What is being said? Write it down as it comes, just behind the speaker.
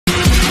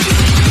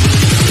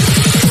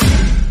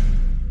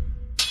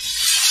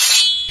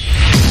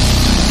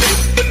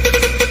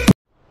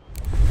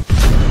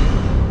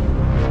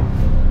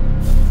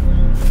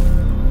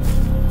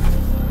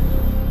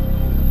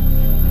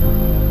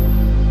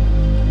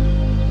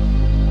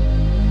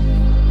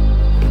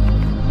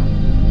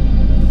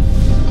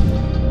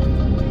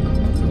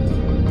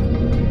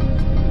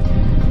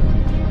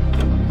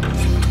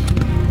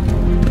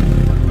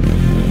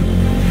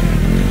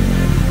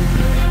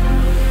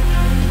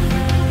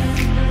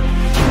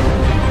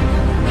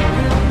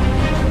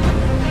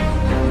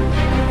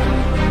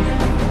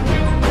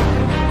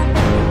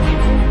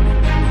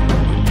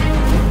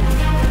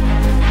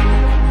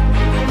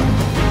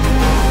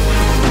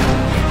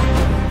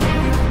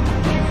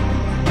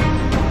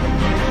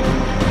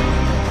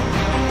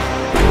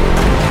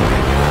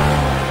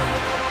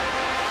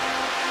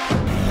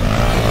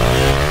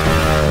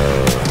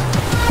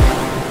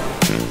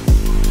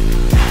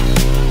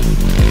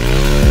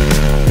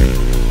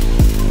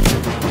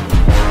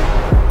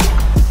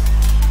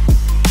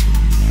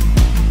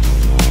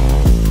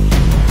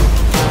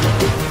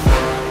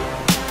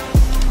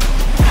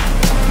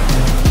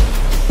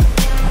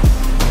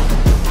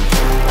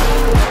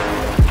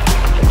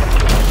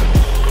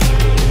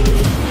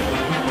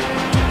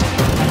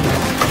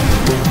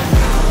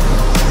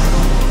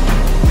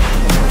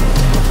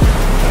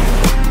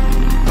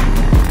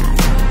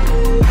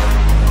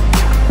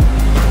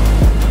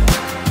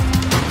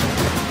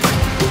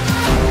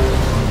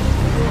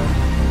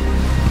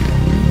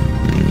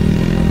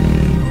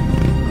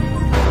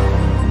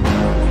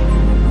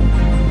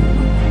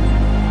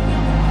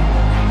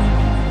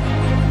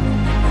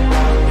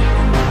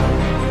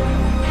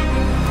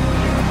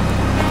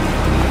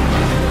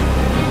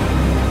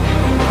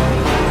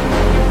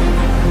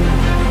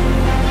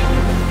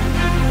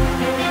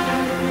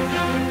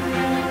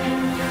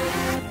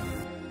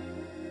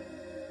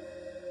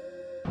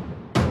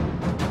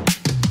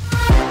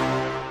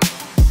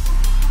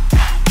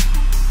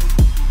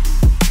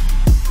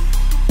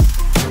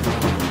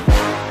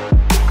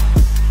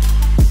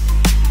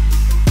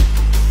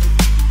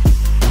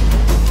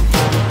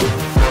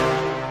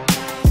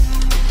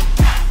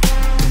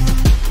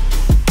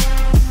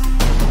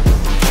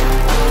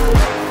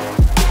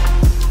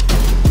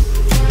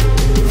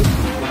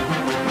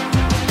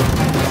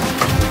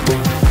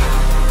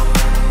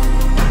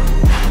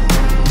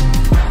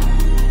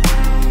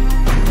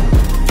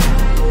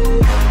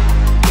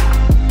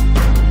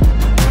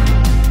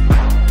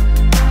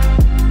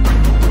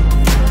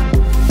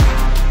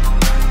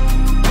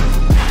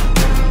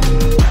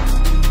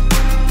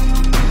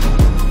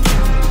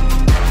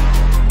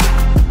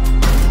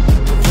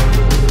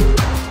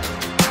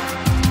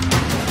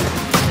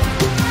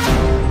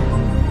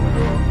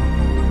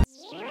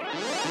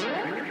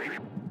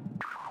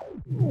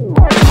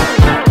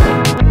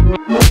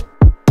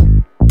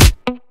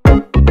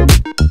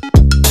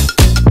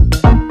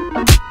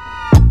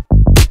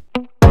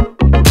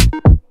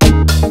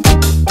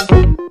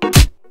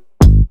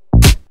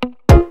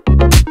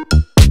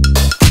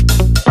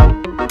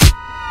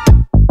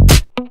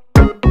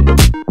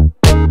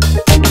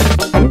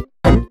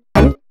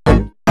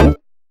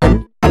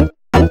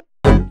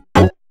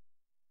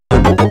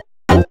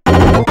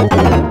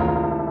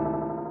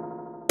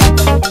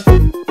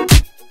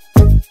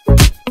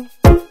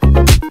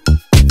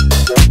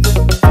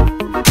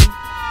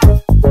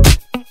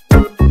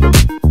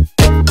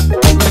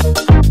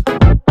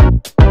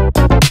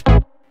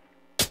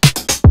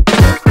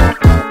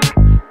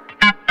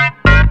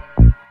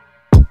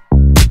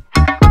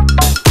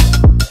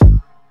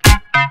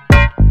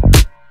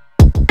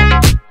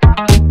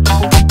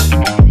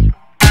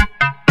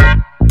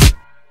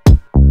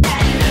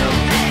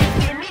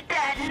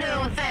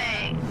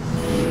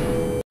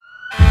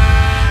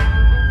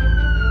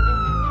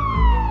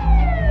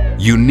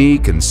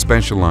Unique and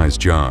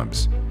specialized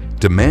jobs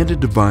demand a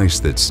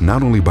device that's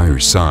not only by your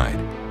side,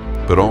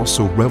 but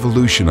also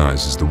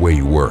revolutionizes the way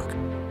you work.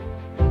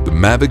 The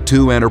Mavic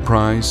 2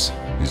 Enterprise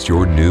is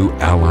your new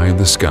ally in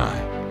the sky.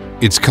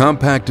 Its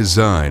compact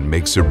design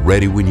makes it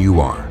ready when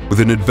you are, with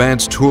an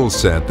advanced tool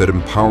set that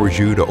empowers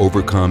you to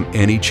overcome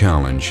any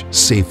challenge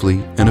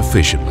safely and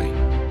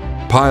efficiently.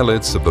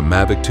 Pilots of the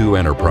Mavic 2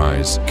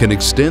 Enterprise can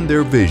extend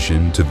their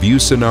vision to view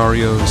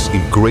scenarios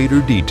in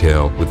greater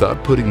detail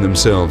without putting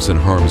themselves in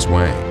harm's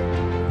way.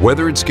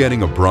 Whether it's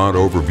getting a broad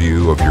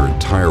overview of your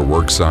entire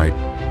worksite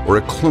or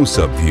a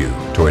close-up view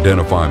to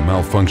identify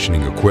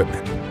malfunctioning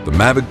equipment, the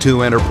Mavic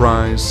 2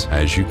 Enterprise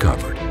has you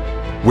covered.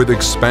 With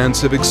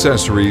expansive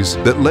accessories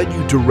that let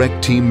you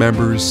direct team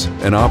members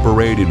and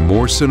operate in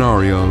more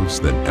scenarios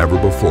than ever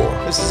before.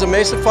 This is a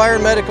Mesa Fire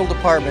and Medical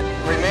Department.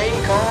 Remain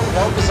calm,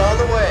 help is on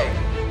the way.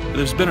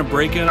 There's been a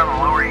break-in on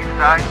the Lower East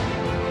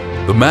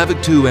Side. The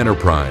Mavic 2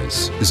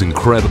 Enterprise is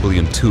incredibly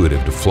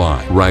intuitive to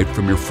fly right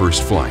from your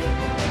first flight.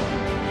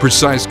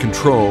 Precise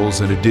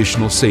controls and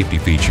additional safety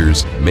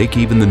features make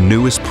even the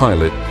newest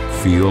pilot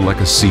feel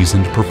like a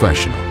seasoned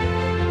professional.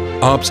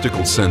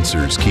 Obstacle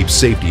sensors keep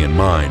safety in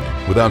mind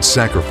without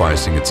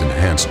sacrificing its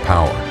enhanced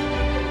power.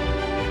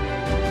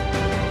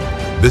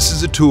 This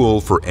is a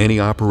tool for any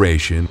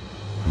operation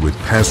with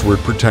password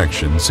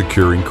protection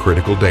securing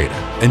critical data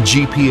and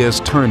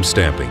GPS time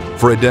stamping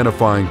for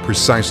identifying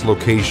precise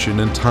location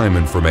and time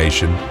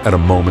information at a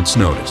moment's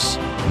notice.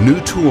 New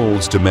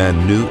tools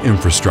demand new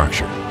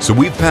infrastructure, so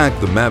we've packed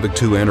the Mavic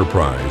 2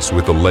 Enterprise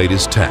with the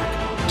latest tech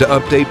to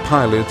update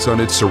pilots on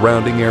its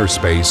surrounding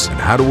airspace and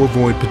how to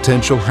avoid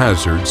potential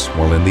hazards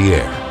while in the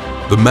air.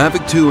 The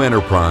Mavic 2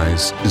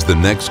 Enterprise is the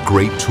next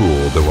great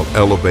tool that will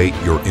elevate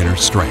your inner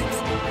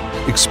strength,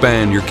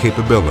 expand your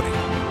capability,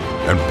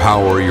 and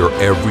power your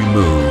every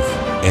move,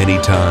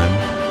 anytime,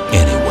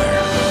 anywhere.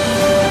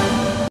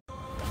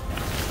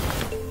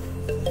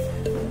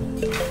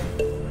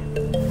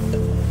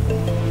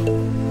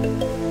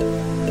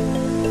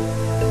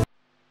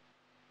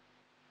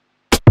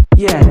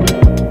 Yeah.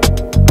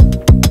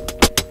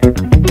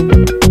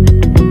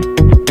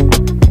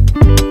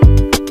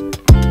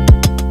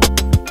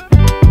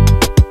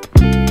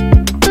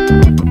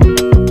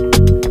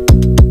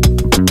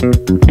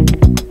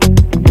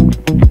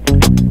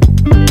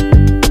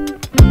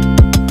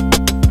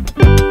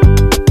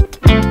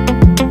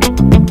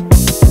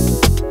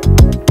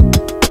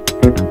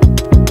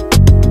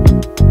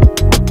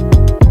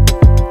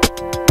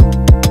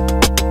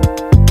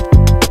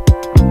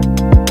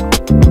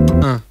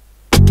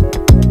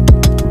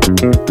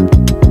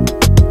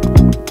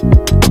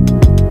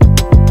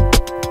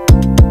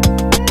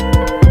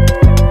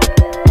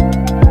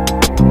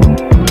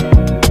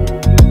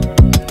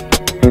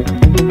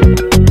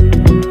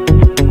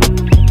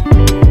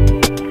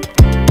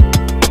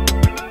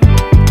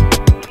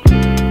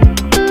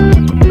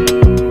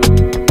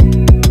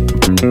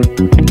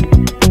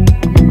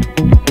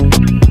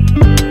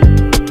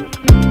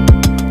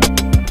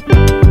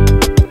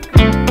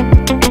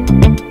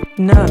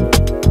 No.